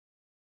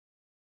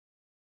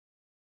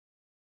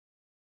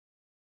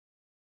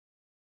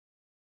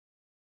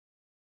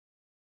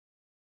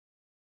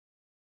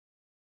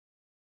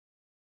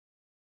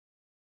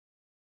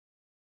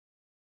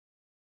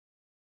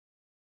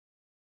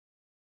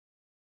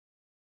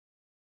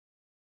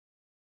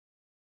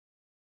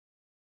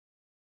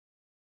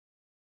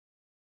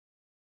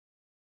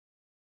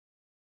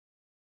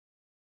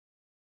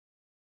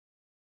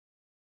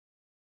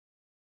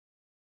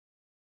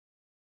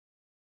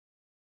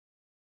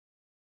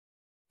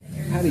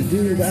howdy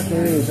do,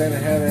 Dr. News, and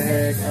how the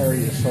heck are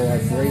you? So I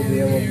braved the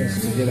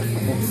elements to get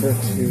over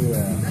to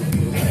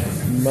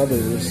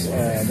Mother's.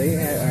 They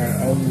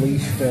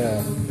unleashed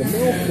the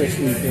MILF this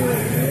weekend,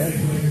 man.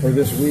 Or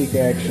this week,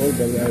 actually,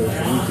 but that was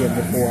the weekend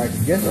before I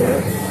could get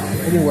there.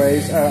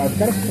 Anyways, I've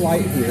got a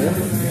flight here,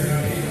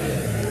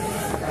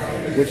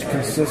 which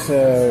consists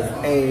of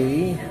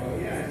A,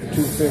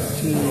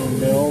 215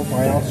 MILF.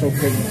 I also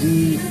picked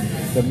D,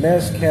 the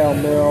Mezcal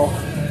MILF,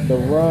 the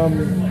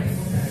Rum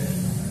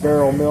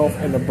Barrel MILF,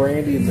 and the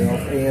Brandy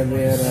MILF, and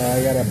then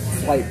I got a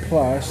Flight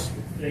Plus,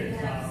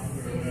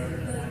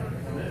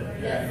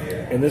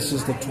 and this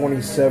is the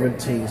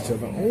 2017. So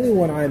the only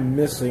one I'm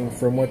missing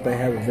from what they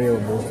have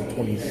available is the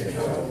 2016.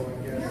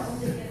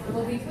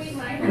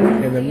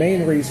 And the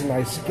main reason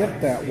I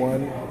skipped that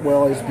one,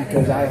 well, is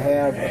because I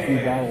have a few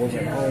bottles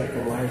at home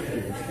from last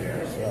year's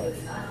year. So,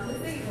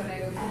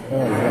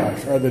 oh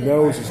gosh, the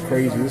nose is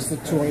crazy. This is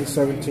the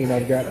 2017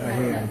 I've got in my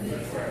hand.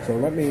 So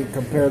let me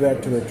compare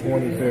that to the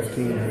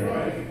 2015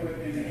 here.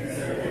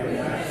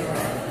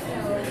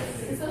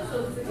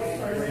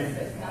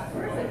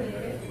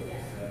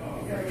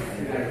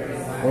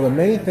 Well, the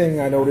main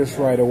thing I noticed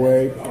right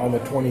away on the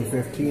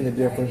 2015, the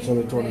difference of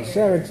the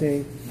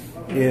 2017,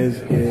 is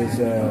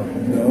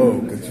the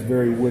oak. It's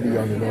very woody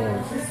on the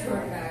nose.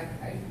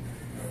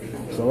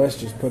 So let's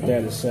just put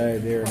that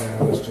aside there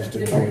now. Let's just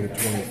enjoy the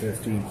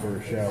 2015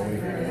 first, shall we?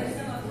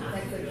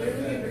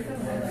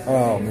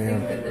 Oh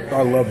man,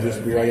 I love this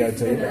beer, I gotta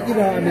tell you. You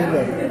know, I mean,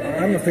 look,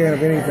 I'm a fan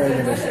of anything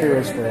in the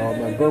spirits barrel.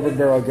 I'm a bourbon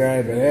barrel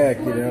guy, but heck,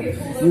 you know,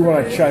 you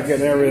want to chuck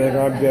in everything,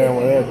 I'm down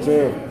with that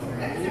too.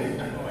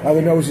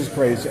 The nose is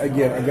crazy.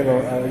 Again, I'm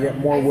gonna get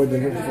more wood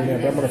than this for now,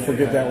 but I'm gonna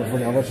forget that one for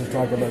now. Let's just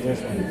talk about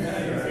this one.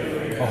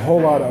 A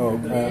whole lot of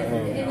oak,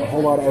 a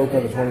whole lot of oak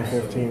on the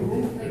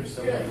 2015.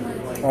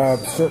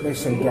 Certainly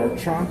some dark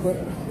chocolate.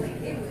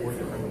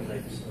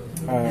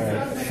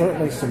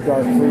 Certainly some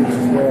dark fruits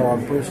as well.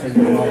 I'm personally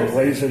getting a lot of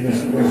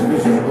raisins.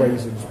 This is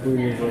raisins,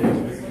 brewed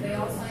raisins,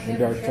 and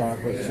dark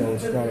chocolate. So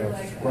it's not a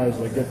surprise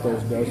that I get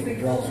those notes.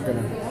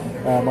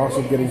 I'm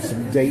also getting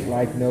some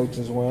date-like notes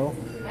as well.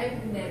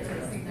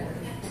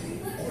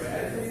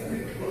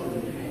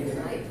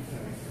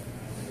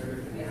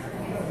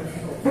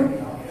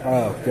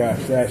 Oh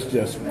gosh, that's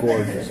just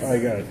gorgeous. I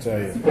gotta tell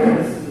you.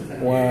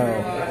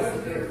 Wow.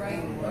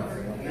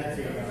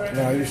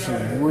 Now you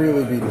should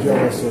really be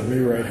jealous of me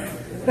right now.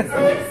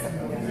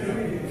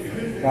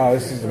 Wow,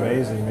 this is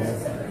amazing, man.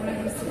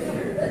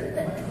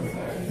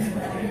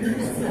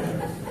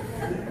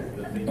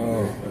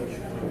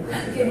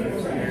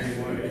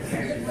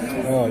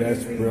 Oh,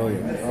 that's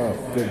brilliant. Oh,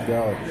 good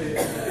God.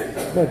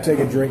 I'm going to take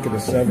a drink of the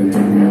 17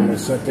 here. I'm going to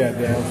set that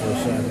down for a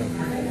second.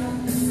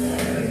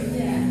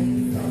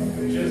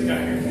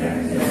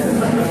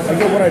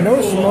 Again, what I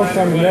noticed the most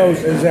on the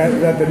nose is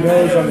that the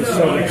nose on the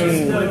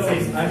 17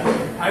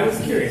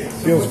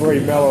 feels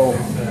very mellow.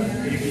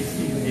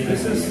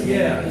 This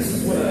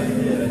is what I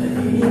did.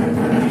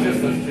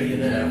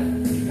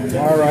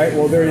 All right,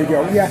 well, there you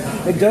go. Yeah,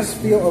 it does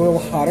feel a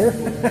little hotter,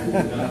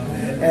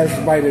 as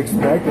you might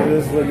expect. It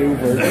is the new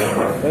version.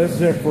 This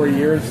is it for a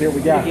year and see what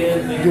we got.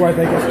 Do I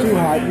think it's too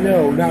hot?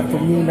 No, not for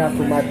me, not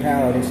for my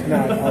palate. It's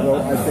not,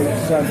 although I think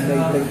some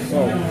may think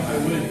so.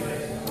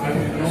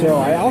 So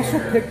I also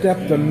picked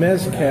up the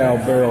Mezcal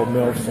Barrel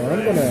MILF, so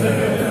I'm going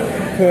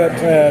to put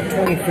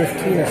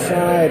 2015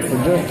 aside for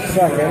just a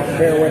second.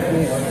 Bear with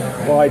me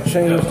while I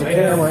change the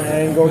camera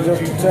angle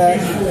just a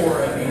touch.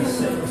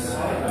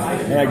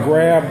 And I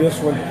grab this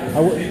one.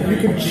 You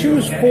can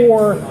choose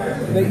 4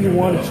 that you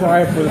want to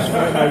try for this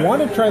one. I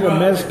want to try the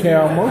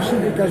Mezcal, mostly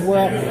because,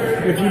 well,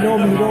 if you know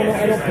me, you don't know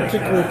I don't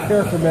particularly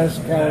care for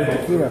Mezcal or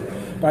tequila.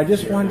 But I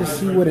just wanted to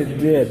see what it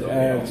did.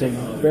 It's a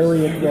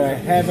variant that I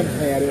haven't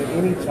had at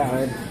any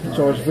time,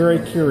 so I was very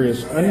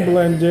curious.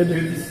 Unblended,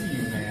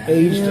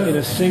 aged in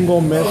a single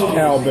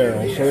Mezcal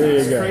barrel. So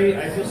there you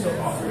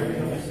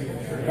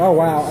go. Oh,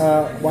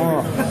 wow.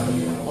 Wow.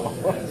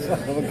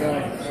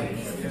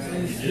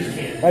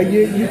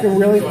 You can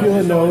really feel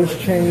the nose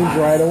change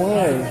right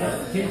away.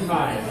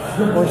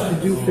 Of course, you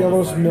do feel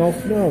those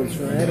MILF notes,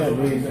 right? I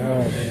mean,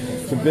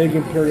 it's a big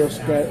imperial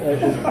stout,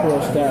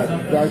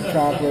 dark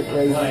chocolate,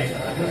 raisins,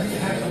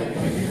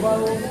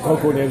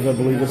 cocoa nibs, I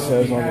believe it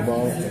says on the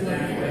bottle.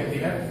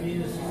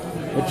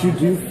 But you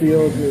do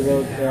feel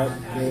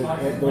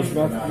those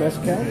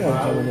mezcal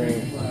notes on the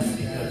nose.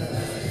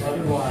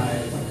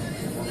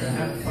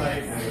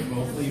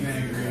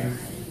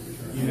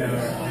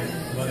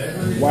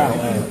 Wow.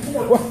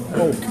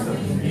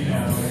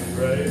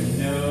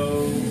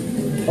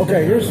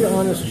 Okay, here's the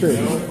honest truth.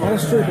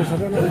 Honest truth is I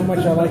don't know how much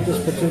I like this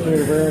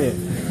particular variant,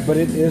 but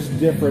it is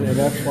different, and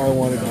that's why I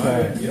want to try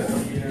it.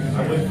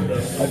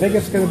 I think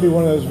it's going to be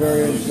one of those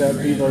variants that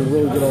people are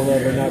really going to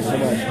love or not so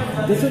much.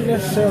 It doesn't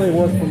necessarily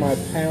work for my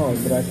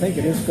palate, but I think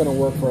it is going to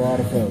work for a lot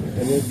of folks.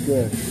 It is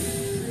good.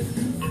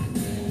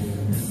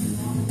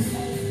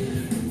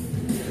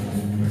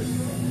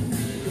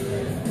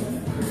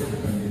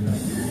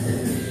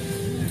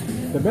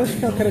 The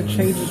mezcal kind of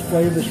changes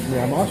flavors for me.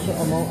 I'm on this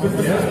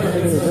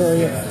particular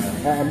variant.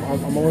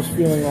 I'm almost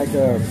feeling like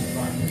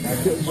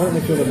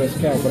certainly feel the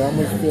mezcal, but I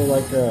almost feel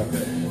like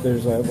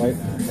there's a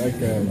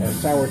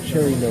sour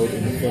cherry note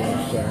in the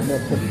finish. So I'm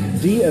gonna put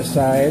D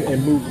aside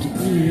and move to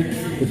E,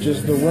 which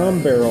is the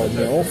rum barrel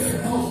MILF.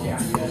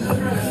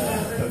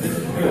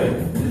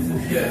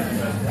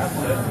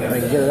 I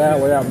can get it out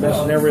without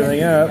messing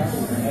everything up.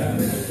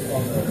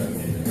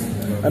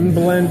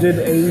 Unblended,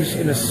 aged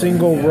in a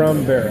single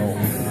rum barrel.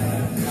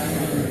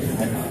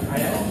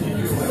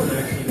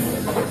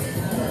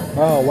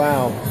 Oh,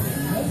 wow.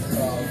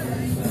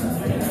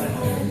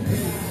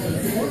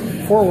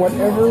 For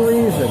whatever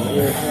reason,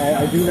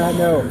 I do not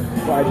know,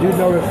 but I do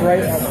notice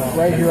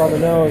right here on the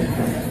nose,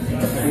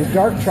 the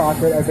dark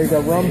chocolate, I think the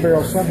rum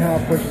barrel somehow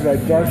pushes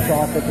that dark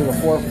chocolate to the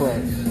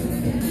forefront.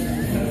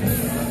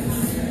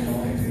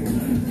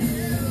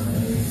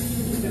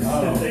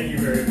 Thank you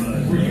very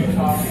much. Were you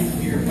talking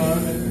to your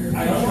phone?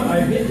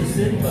 I hit the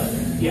send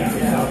button. Yeah. I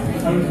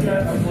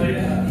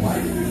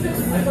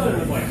thought it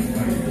was like.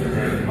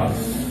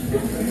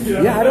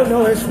 Yeah, I don't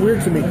know. It's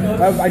weird to me.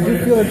 I do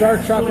feel the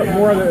dark chocolate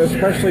more,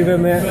 especially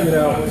than that. You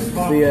know,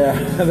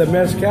 the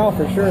mezcal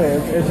for sure.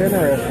 It's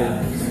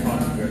interesting.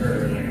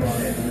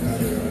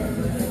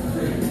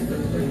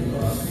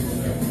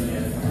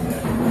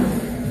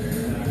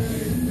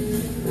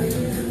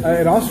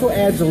 It also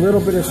adds a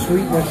little bit of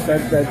sweetness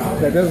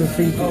that doesn't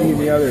seem to be in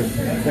the others.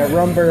 That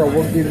rum barrel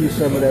will give you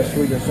some of that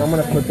sweetness. So I'm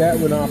going to put that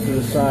one off to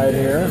the side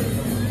here.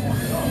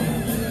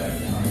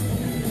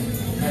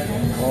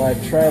 While I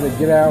try to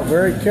get out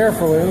very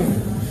carefully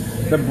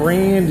the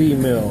Brandy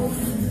MILF.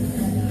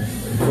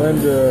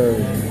 Blend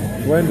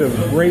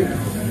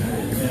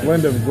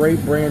of great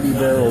brandy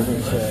barrels,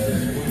 it says.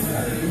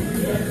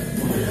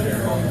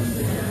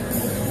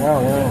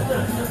 Wow.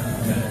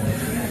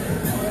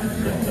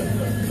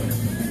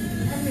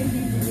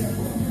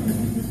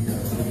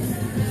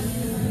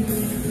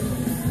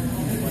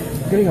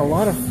 Getting a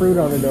lot of fruit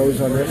on the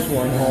nose on this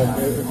one.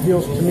 It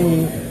feels to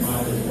me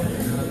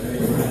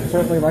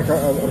certainly like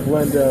a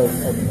blend of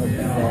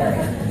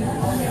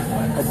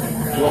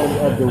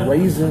the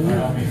raisin,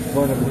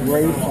 blend of the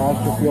grapes. I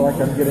also feel like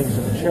I'm getting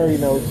some cherry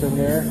notes in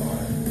there.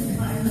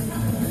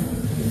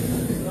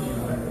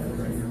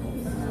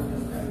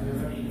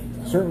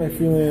 Certainly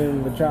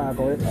feeling the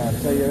chocolate, I'll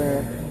tell you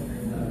that.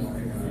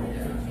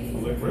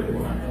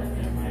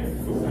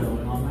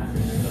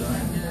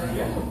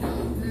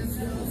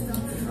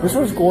 This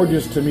one's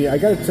gorgeous to me. I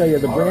got to tell you,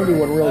 the brandy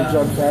one really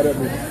jumps out at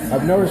me.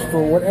 I've noticed for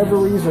whatever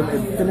reason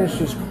it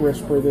finishes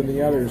crisper than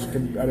the others.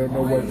 I don't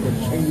know what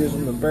changes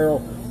in the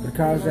barrel would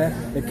cause that.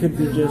 It could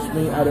be just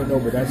me. I don't know,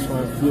 but that's how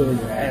I'm feeling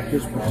at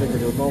this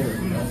particular moment.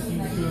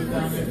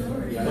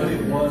 But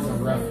it was a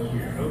rough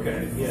year.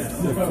 Okay, yeah.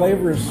 The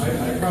flavors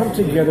come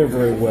together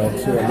very well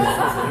too.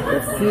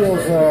 It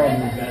feels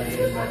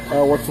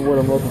what's the word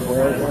I'm looking for?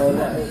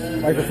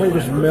 Like the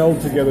flavors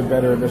meld together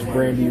better in this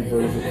brandy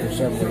version for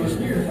some reason.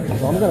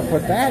 So I'm going to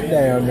put that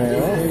down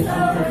now,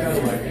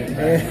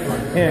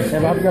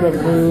 and I'm going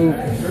to move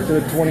to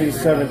the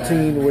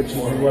 2017, which is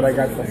what I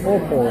got the full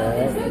pour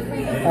of.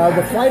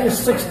 The flight is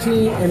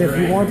 16, and if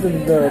you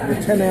wanted the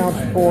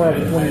 10-ounce pour of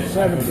the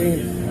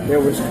 2017, it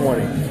was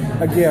 20.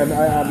 Again,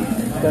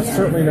 that's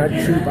certainly not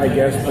cheap, I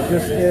guess, but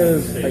this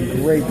is a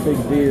great big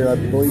beer. I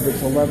believe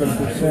it's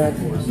 11%.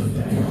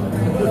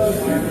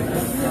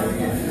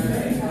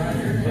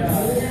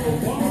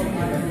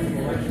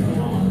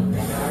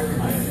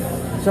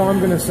 So I'm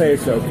going to say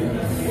it's okay.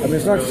 I mean,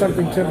 it's not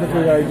something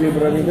typically that I do,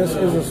 but I mean, this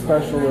is a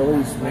special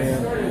release,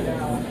 man.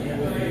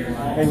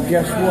 And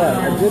guess what?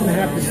 I didn't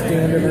have to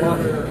stand in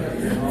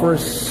line for a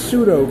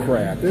pseudo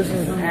craft. This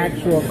is an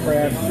actual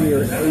craft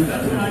beer aged in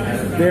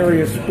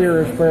various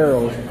spirit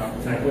barrels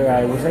that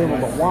I was able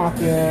to walk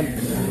in,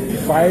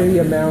 buy the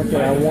amount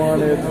that I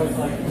wanted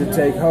to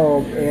take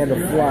home and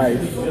a flight,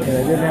 and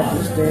I didn't have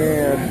to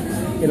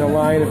stand in a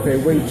line and pay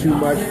way too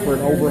much for an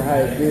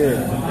overhyped beer.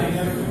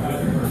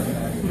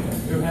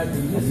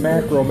 A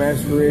macro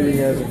masquerading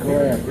as a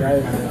craft.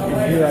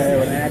 And here I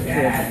have an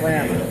actual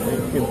craft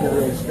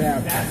imperial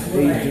stout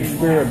aged in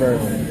spirit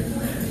barrel.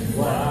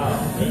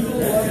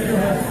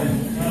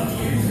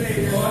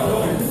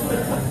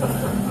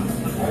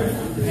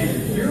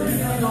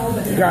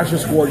 Gosh,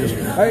 it's gorgeous.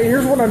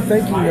 Here's what I'm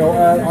thinking, though,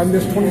 on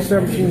this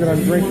 2017 that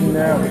I'm drinking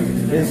now,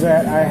 is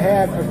that I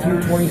had a few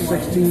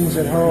 2016s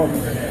at home.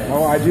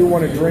 Oh, I do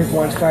want to drink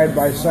one side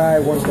by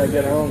side once I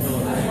get home.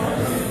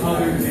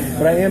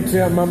 But I am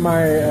telling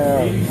my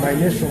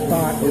initial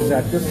thought is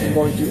that this is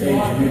going to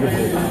age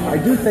beautifully. I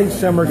do think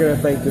some are going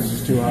to think this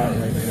is too hot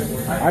right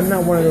now. I'm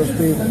not one of those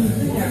people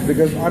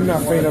because I'm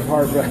not faint of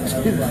heart, but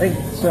I do think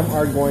some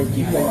are going to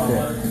think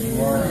that.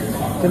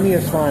 To me,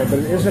 it's fine, but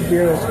it is a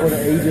beer that's going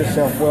to age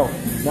itself well.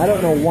 And I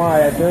don't know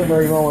why. At that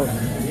very moment,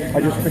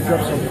 I just picked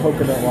up some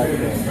coconut like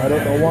this. I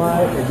don't know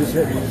why. It just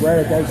hit me right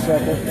at that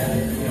second.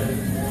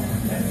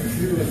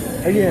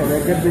 Again,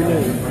 that could be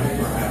me.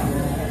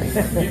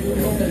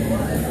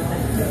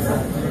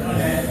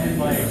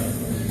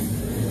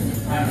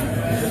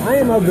 I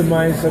am of the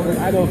mindset that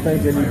I don't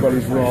think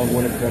anybody's wrong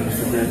when it comes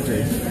to beer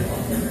taste.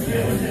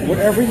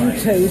 whatever you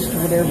taste,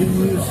 whatever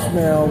you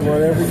smell,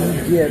 whatever you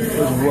get is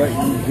what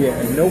you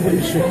get. And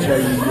nobody should tell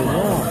you you're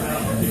wrong.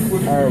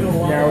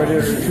 Now, it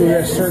is true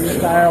that certain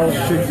styles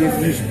should give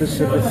you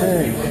specific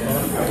things.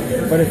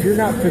 But if you're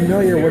not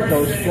familiar with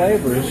those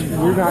flavors,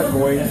 you're not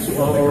going to,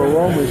 or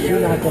aromas, you're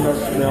not going to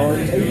smell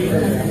and taste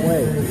them that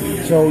way.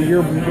 So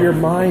your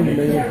mind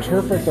may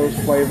interpret those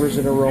flavors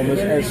and aromas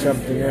as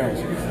something else.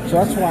 So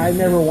that's why I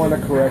never want to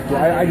correct you.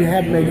 I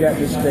have made that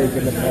mistake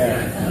in the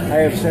past. I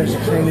have since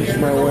changed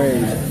my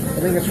ways.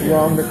 I think it's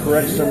wrong to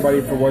correct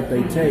somebody for what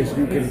they taste.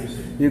 You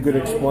could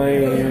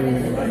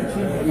explain,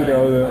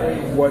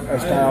 what a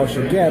style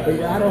should get,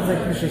 but I don't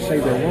think you should say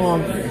they're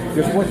wrong,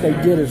 because what they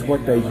get is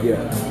what they get.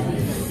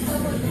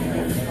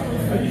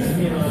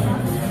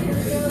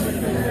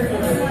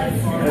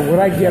 And what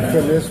I get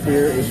from this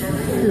beer is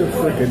pure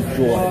freaking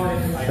joy.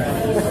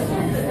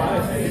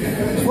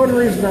 It's one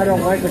reason I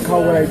don't like to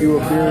call what I do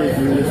a beer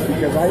review is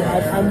because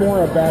I'm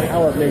more about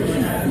how it makes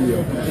you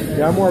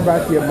feel. I'm more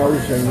about the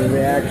emotion than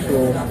the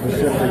actual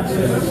specifics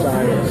and the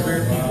science.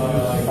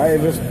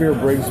 This beer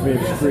brings me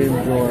extreme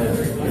joy.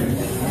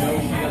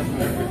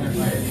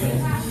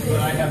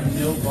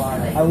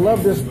 I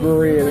love this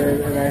brewery,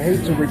 and I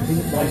hate to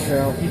repeat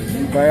myself,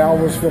 but I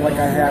always feel like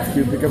I have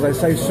to because I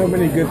say so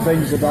many good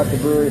things about the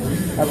brewery.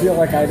 I feel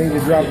like I need to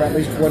drop at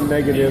least one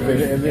negative,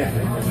 and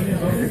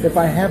if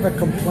I have a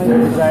complaint,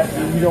 is that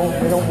they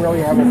don't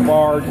really have a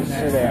bar to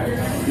sit at.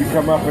 You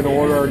come up and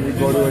order, and you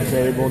go to a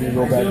table, and you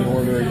go back and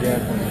order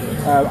again.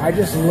 I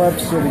just love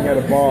sitting at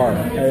a bar.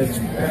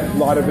 A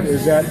lot of it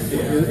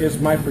is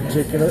my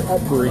particular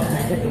upbringing.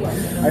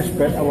 I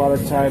spent a lot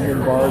of time in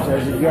bars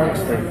as a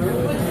youngster.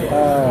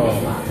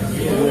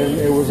 When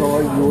it was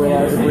only you were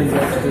allowed to bring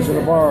youngsters in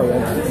a bar.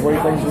 That's the way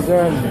things were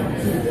done.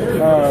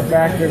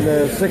 Back in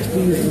the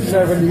 60s and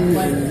 70s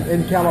and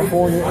in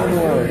California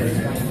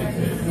anyway.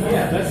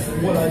 Yeah, that's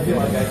what I feel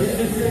like I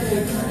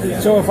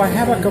did. So if I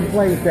have a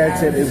complaint,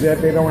 that's it, is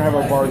that they don't have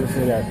a bar to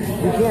sit at.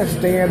 You can't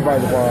stand by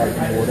the bar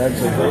anymore. That's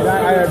it.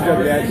 I have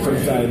done that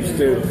sometimes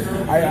too.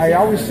 I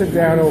always sit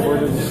down over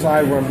to the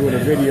side when I'm doing a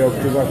video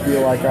because I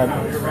feel like I'm,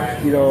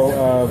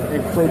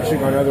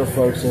 encroaching on other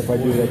folks if I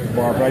do at the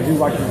bar. But I do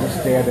like to just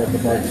stand at the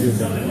bar too.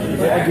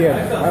 But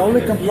again, my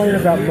only complaint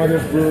about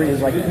Mother's Brewery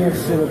is I can't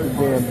sit at the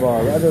damn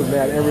bar. Other than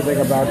that, everything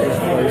about this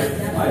place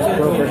is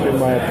perfect in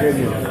my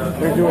opinion.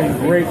 They're doing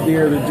great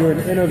beer. They're doing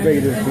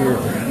innovative beer.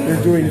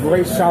 They're doing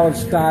great solid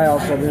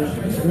styles. I mean,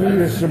 to me,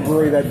 this is a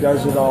brewery that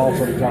does it all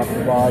from top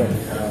to bottom.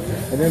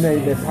 And then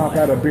they pop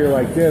out a beer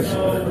like this,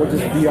 which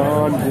is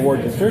beyond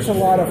gorgeous. There's a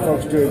lot of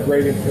folks doing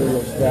great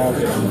imperial stouts.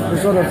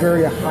 There's other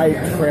very high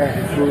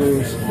craft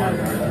brews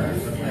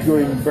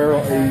doing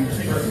barrel-aged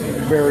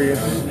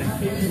variants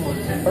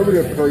of an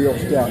imperial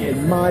stout,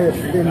 in my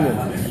opinion.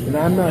 And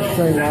I'm not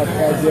saying I've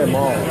had them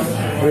all,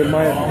 but in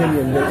my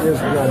opinion, there is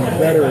one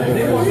better than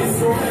this.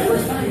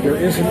 There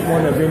isn't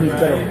one of any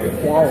better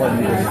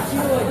quality than this.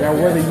 Now,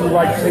 whether you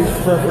like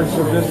taste preference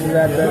of this or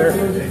that better,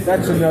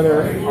 that's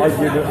another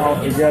argument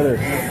altogether.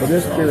 But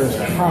this beer is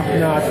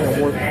top-notch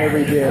and worth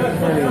every damn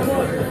penny.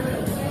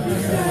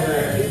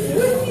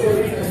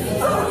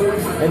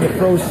 And the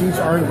proceeds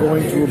aren't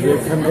going to a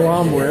big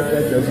conglomerate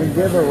that doesn't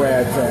give a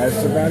rat's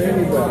ass about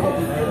anybody.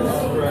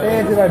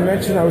 And did I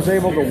mention I was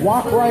able to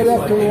walk right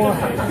up to the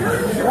line?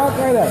 Walk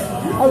right up.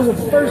 I was the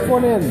first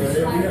one in.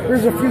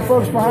 There's a few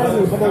folks behind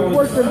me, but they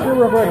worked them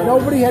through real quick.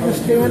 Nobody had to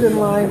stand in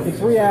line for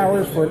 3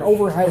 hours for an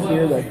overhyped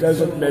beer that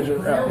doesn't measure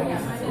up.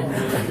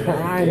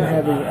 I'm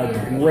having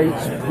a great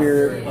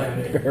Spirit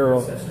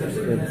Barrel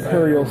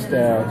Imperial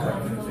Stout.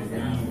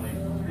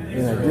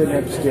 And I didn't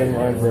have to stand in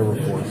line forever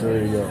for it, so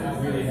there you go.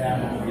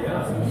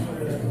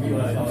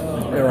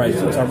 Alright,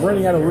 since I'm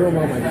running out of room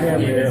on my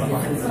camera here,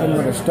 I'm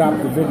going to stop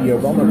the video,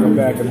 but I'm going to go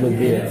back and look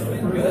here.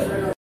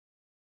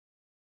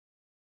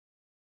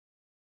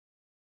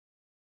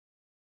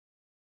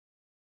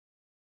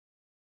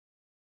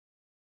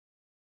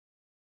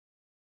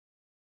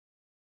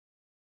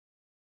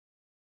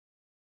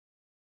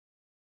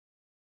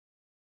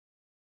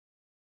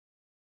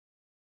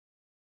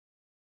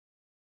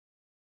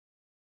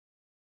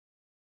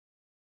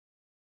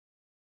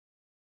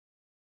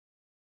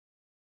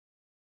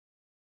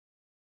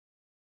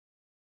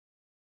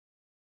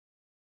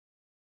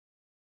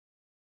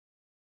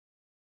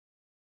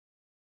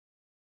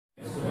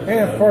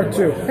 And part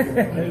two.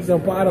 So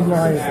bottom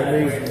line for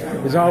me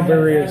is all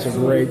variants are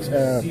great.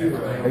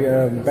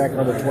 Back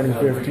on the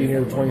 2015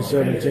 or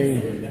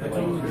 2017,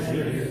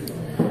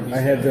 I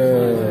had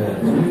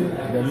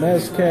the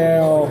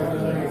Mezcal,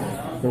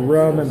 the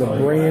Rum, and the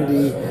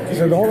Brandy.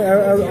 So the only,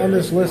 on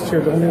this list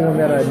here, the only one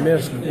that I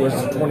missed was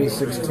the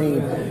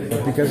 2016.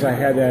 But because I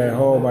had that at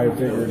home, I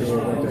figured,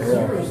 what the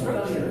hell.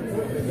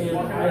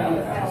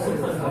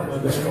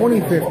 This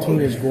 2015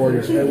 is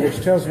gorgeous,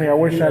 which tells me I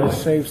wish I'd have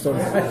saved some.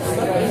 I'm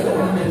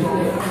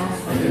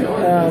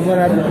going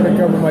to have to pick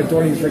up with my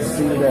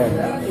 2016 bag.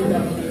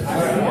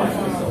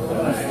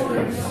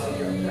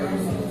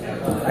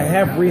 I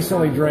have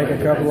recently drank a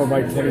couple of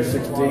my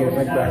 2016. In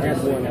fact, I had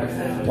one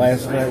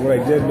last night. What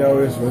I did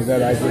notice was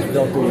that I just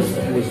felt it was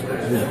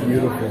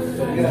beautiful.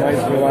 It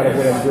reminds me a lot of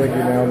what I'm drinking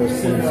now in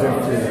this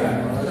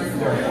 2015.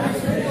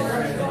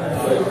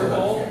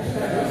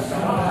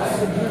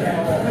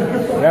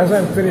 As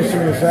I'm finishing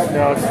this up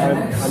now,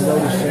 I'm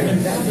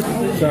noticing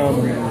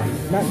some,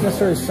 not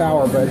necessarily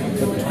sour, but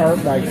the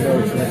tart-like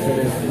notes in the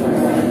finish.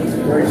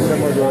 Very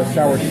similar to a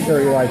sour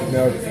cherry-like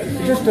note.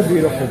 Just a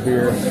beautiful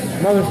beer.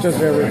 Mother's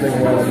does everything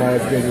well, in my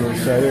opinion.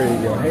 So there you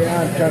go. Hey,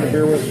 I'm kind of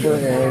Beer Whisperer,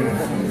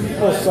 and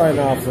we'll sign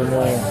off for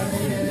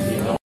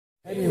now.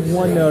 Adding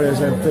one note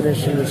as I'm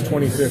finishing this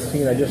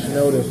 2015, I just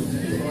noticed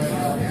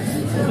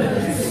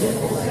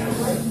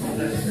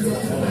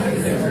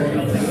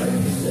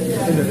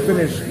in the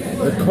finish,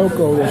 those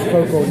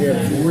cocoa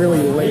nips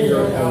really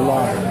linger a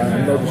lot.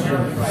 I'm noticing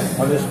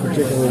on this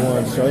particular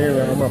one. So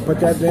anyway, I'm going to put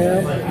that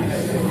down,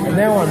 and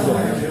now I'm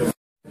done.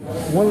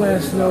 One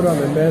last note on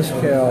the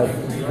mezcal.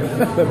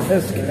 The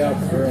mezcal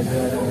curl.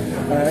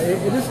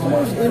 It is the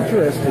most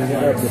interesting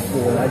of the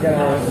four. I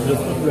got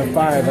the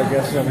five, I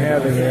guess, I'm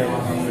having here.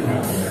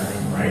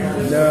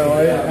 No,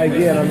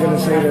 again, I'm going to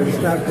say that it's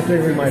not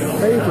particularly my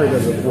favorite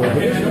of the four, but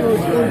it's the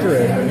most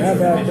interesting. How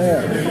about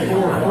that?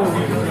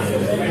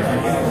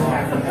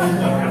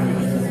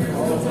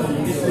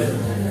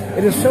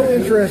 It is so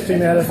interesting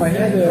that if I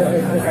get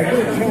a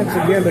chance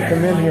again to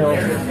come in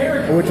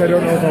here, which I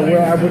don't know if I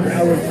will, I would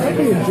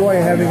probably enjoy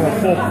having a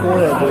full pour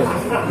of it,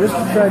 just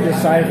to try to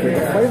decipher.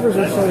 The flavors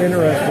are so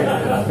interesting.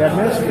 That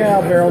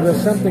mezcal barrel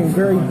does something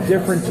very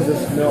different to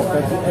this milk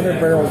that the other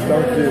barrels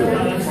don't do.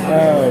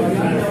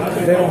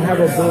 They don't have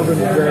a bourbon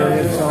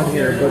variance on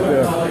here,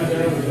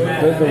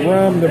 but the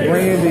rum, the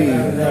brandy,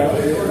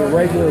 the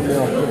regular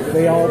milk,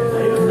 they all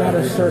come out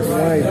a certain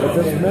way. But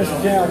this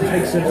mezcal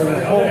takes it in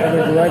a whole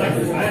other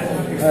direction.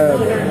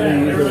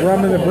 The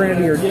rum and the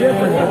brandy are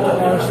different, but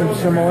there are some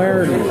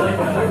similarities.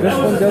 This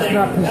one does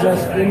not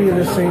possess any of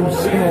the same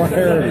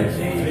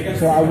similarities.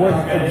 So I would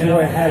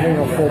enjoy having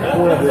a full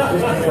pour of this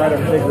just to try to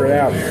figure it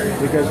out,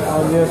 because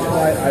on this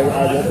flight I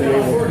won't be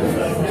able to.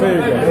 So there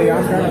you go. Hey,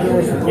 I'm trying to do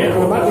this. I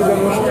might be done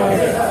this time.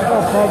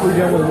 I'll probably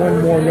done with one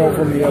more note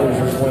from the others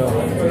as well.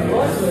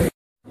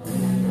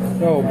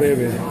 Oh,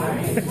 baby.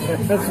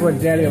 That's what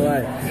Daddy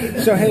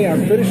likes. So, hey,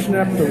 I'm finishing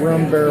up the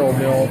rum barrel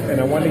milk,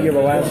 and I wanted to give a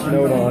last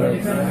note on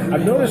it.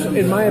 I've noticed,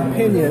 in my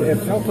opinion, it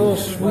felt a little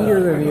sweeter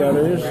than the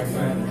others.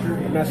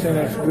 I'm not saying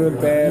that's good,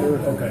 bad,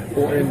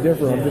 or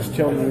indifferent. I'm just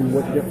telling you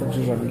what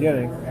differences I'm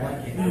getting.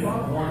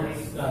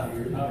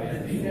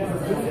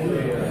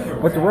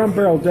 What the rum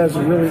barrel does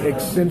is really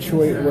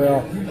accentuate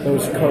well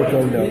those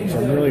cocoa notes.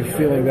 I'm really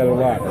feeling that a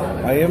lot.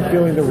 I am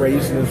feeling the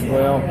raisin as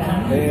well,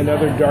 and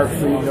other dark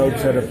fruit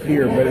notes that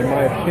appear, but in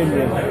my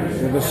opinion,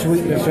 the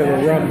sweetness of the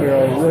rum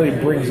barrel really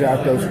brings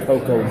out those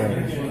cocoa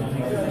notes.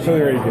 So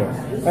there you go.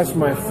 That's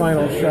my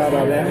final shot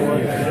on that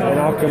one, and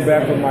I'll come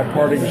back with my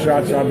parting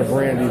shots on the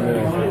brandy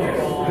now.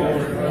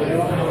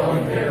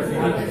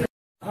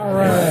 All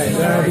right,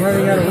 I'm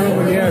running out of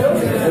room again,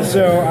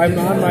 so I'm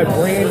on my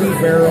brandy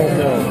barrel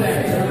milk.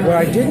 What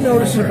I did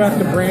notice about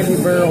the brandy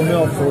barrel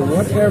milk, for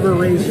whatever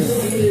reason,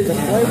 the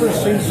flavors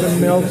seem to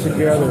meld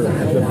together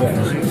the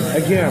best.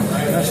 Again,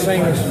 I'm not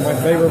saying this is my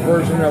favorite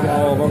version of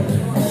all of them.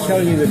 I'm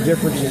telling you the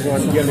differences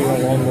I'm getting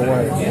along the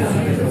way.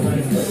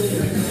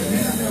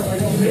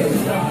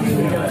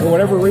 For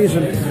whatever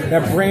reason,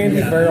 that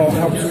brandy barrel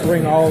helps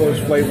bring all those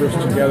flavors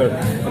together.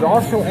 It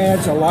also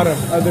adds a lot of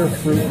other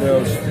fruit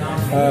notes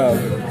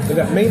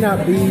that may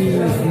not be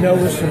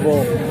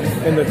noticeable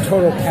in the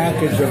total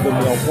package of the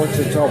milk once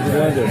it's all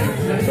blended.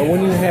 But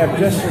when you have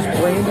just this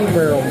brandy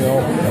barrel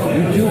milk,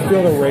 you do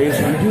feel the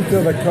raisin, you do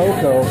feel the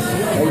cocoa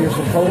that you're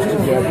supposed to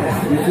get.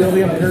 You feel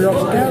the imperial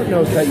stout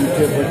notes that you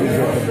typically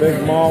get, the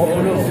big malt.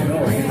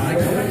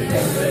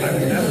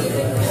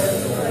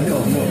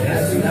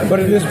 But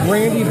in this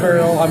brandy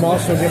barrel, I'm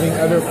also getting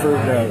other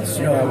fruit notes.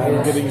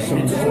 I'm getting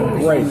some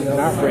grape,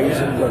 not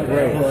raisin, but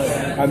grape.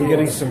 I'm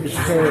getting some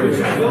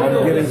cherry.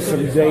 I'm getting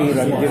some date.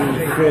 I'm getting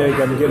fig.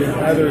 I'm getting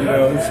other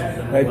notes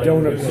that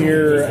don't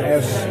appear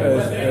as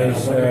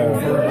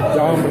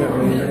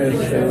dominantly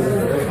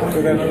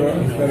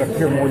that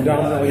appear more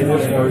dominantly in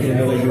this version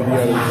than they do the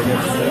others.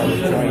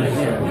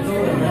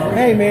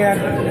 Hey man,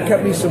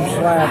 cut me some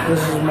slack.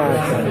 This is my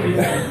thing.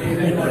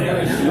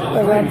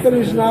 As I'm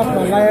finishing off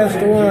my last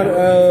one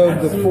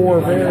of the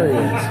four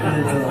variants.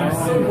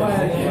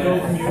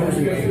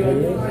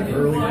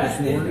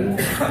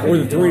 Or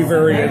the three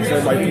variants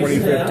of my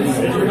 2015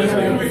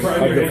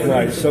 of the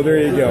flight. So there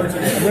you go.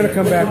 I'm going to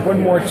come back one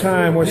more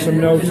time with some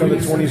notes on the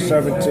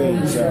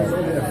 2017. So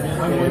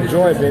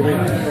enjoy, baby.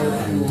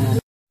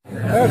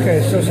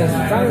 Okay, so some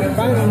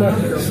final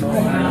notes.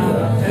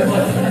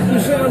 You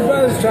sound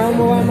buzzed, Tom.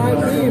 Well, I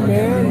might be,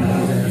 man.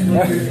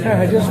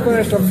 I just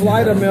finished a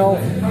flight of milk,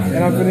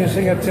 and I'm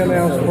finishing a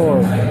 10-ounce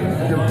pour.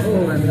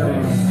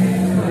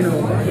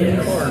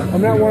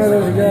 I'm not one of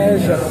those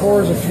guys that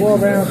pours a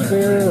 12-ounce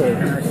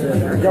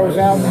beer or goes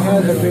out and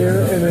has a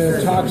beer and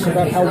then talks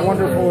about how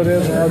wonderful it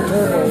is and how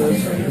terrible it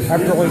is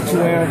after only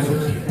 2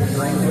 ounces.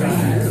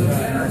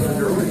 I'm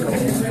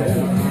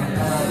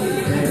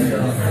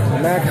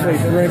actually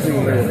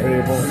drinking here,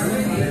 people.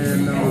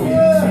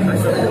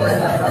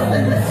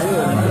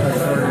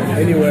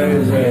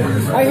 Anyways,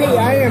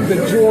 I am the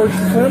George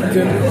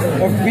Plimpton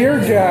of beer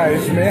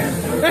guys, man.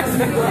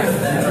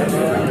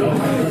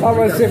 I'm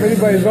gonna see if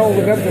anybody's old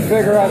enough to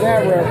figure out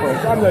that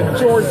reference. I'm the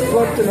George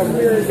Plimpton of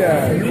beer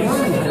guys.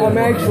 I'm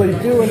actually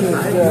doing this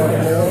stuff,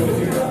 man.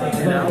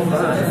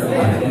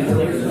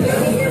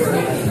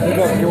 What's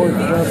up, George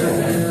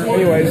Plimpton?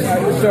 Anyways,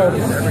 so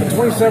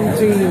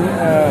 2017.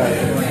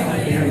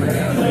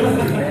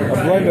 A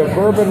blend of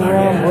bourbon,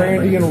 rum,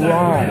 brandy, and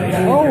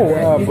rye.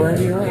 Oh,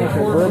 brandy and rye.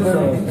 Okay,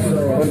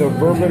 blend of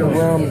bourbon,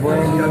 rum,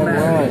 brandy, and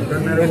rye.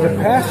 In the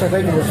past, I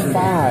think it was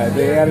 5.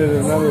 They added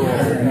another one.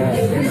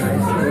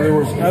 There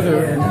was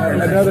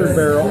another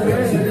barrel.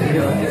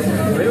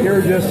 Here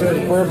it just says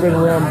bourbon,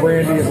 rum,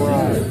 brandy, and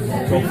rye.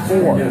 So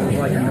 4.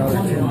 There you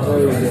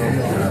go.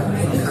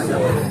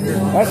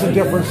 That's the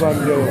difference I'm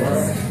getting.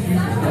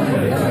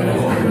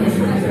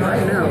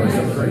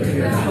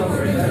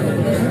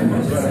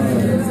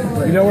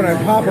 You know, when I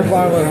pop a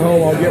bottle at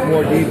home, I'll get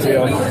more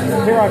detail.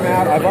 Here I'm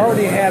out. I've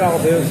already had all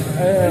this.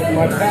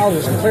 My palate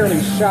is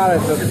clearly shot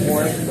at this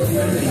point.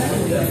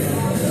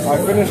 I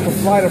finished a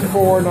flight of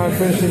 4, and I'm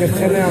finishing a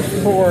 10-ounce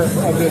pour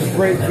of this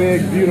great,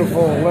 big,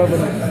 beautiful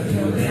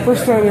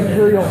 11%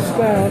 Imperial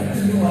Stout.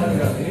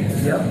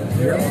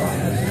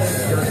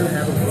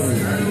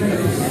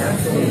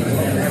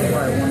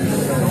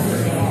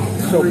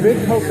 So big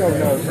cocoa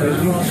notes,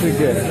 as you should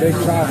get, big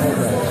chocolate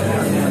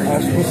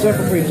notes.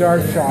 Specifically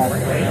dark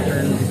chocolate.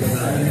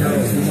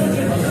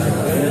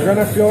 You're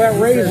gonna feel that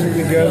raisin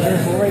because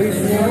there's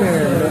raisin in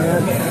there,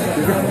 man.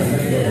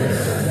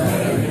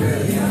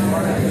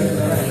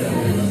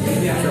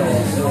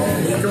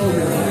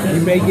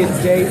 You may get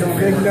date or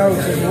fig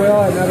notes as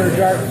well, another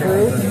dark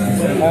fruit.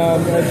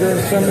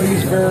 During some of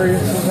these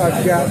variances,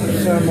 I've got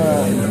some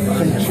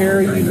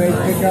cherry. You may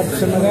pick up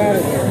some of that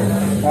in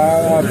there.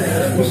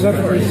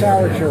 Specifically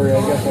sour cherry,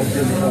 I guess I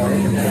should say.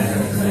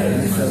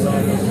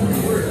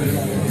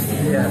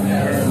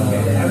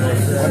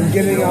 I'm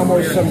getting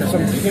almost some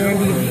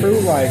candied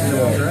fruit like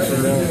this, you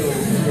know.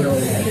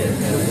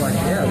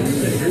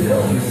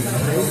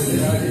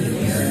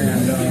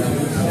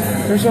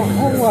 There's a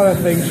whole lot of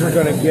things you're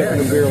going to get in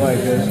a beer like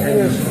this. It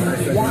is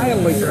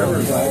wildly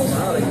complex.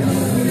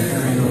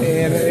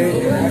 And I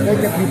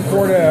think if you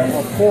poured a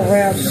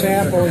 4-half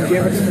sample and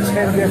gave it to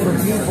 10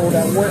 different people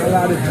that weren't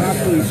allowed to talk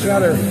to each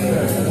other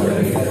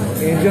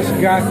and just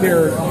got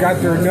their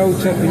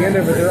notes at the end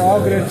of it, they're all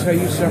going to tell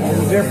you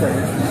something different.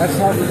 That's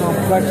how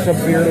complex a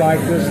beer like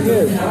this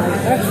is.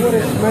 That's what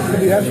it's meant to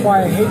be. That's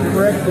why I hate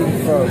correcting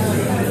folks.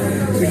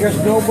 Because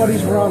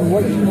nobody's wrong.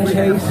 What you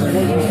taste is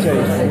what you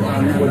taste.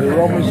 Well, the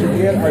aromas you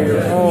get are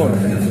your own.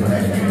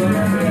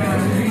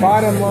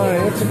 Bottom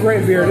line, it's a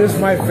great beer. It is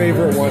my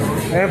favorite one.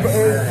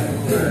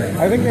 And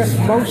I think that's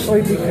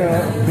mostly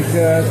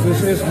because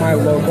this is my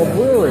local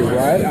brewery,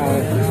 right?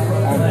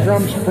 I'm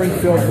from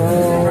Springfield,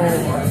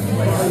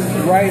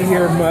 Maryland. Right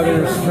here,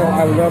 Mothers. So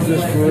I love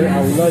this brewery.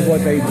 I love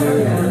what they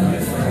do.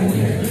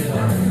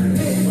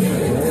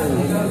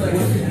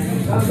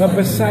 But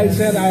besides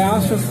that, I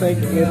also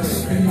think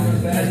it's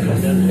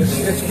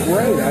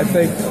great. I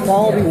think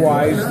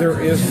quality-wise,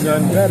 there is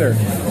none better.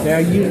 Now,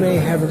 you may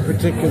have a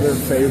particular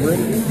favorite.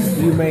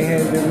 There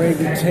may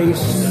be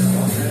taste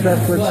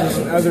preferences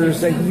and others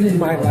that you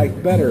might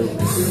like better.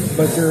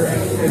 But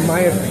in my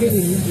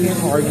opinion, you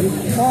can't argue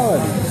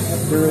quality.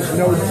 There is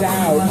no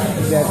doubt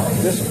that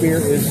this beer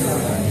is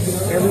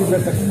every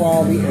bit the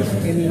quality as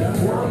any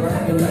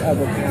of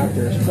them out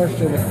there,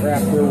 especially in the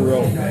craft beer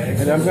world.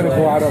 And I'm going to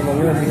go out on the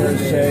limb here and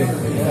say,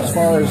 as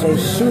far as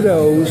those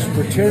pseudos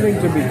pretending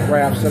to be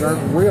crafts that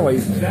aren't really,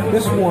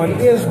 this one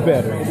is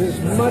better. It is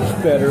much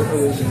better. It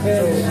is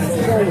heads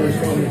and shoulders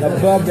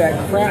above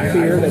that craft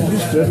beer that you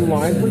stood in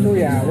line for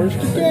 3 hours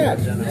to get.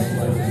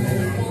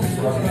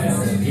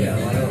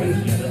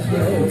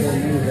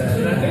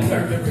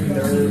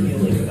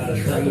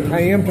 I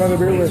am Tyler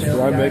Beer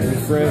Whisperer. I'm making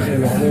friends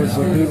and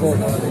influencing people.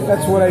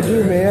 That's what I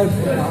do, man.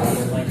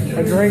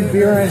 I drink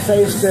beer and I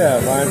say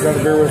stuff. I'm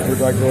Tyler Beer Whisperer.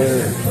 Talk to you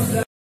later.